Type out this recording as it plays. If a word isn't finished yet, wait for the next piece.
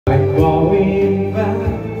I'm going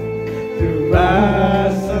back to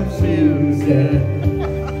Massachusetts.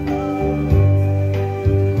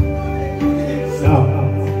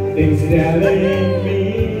 Something's telling me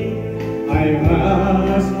I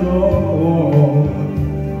must go home.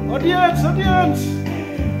 Audience!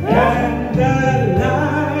 And the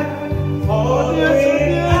light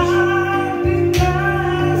always out in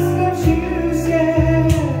Massachusetts.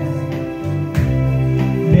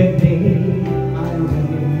 The day I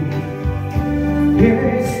went,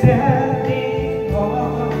 you're standing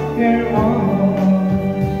on your own.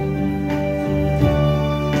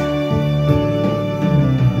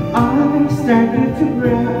 I started to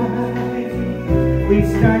cry. We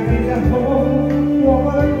started the whole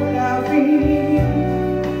world laughing,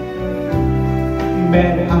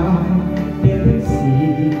 but I didn't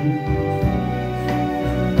see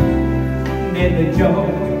that the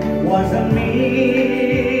joke wasn't me.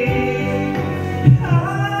 I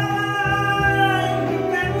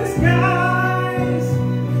look at the skies,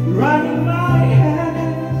 running my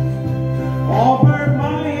hands over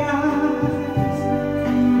my eyes,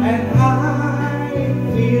 and I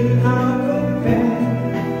feel out of bed,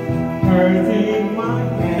 hurting my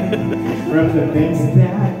head from the things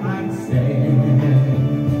that I say.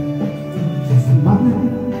 Smile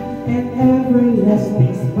and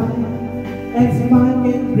everlasting smile, and smile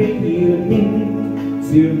can bring you near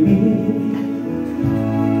to me.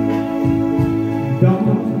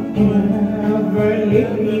 Don't ever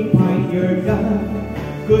leave me by your gun,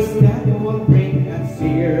 'cause that will bring us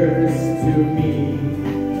tears to me.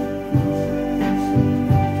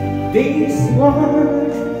 This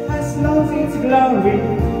world has lost its glory.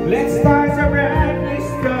 Let's start a brand new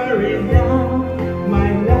story now, my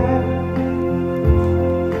love.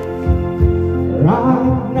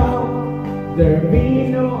 Right now, there be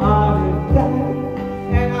no other time,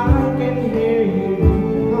 and I can hear you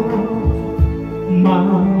now, my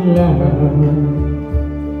love.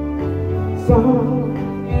 Song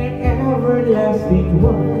and everlasting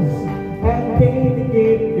words, and baby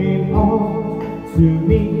give them all to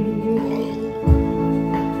me.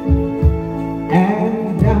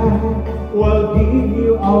 And I will give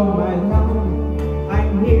you all my love.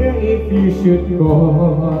 I'm here if you should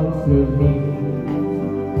call to me.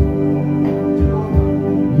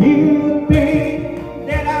 You think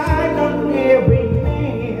that I don't every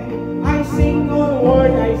man, I single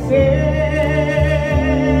word I say.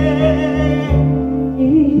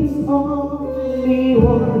 It's only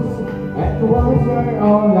words, and words are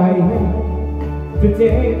all I have to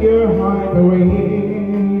take your heart away.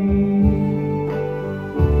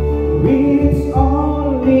 It's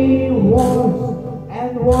only words,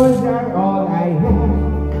 and words are all I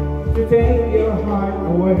have to take your heart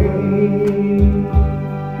away.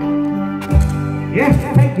 Yes,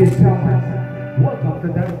 thank you so much. Welcome to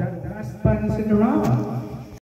the Dance Bunnies in the Round.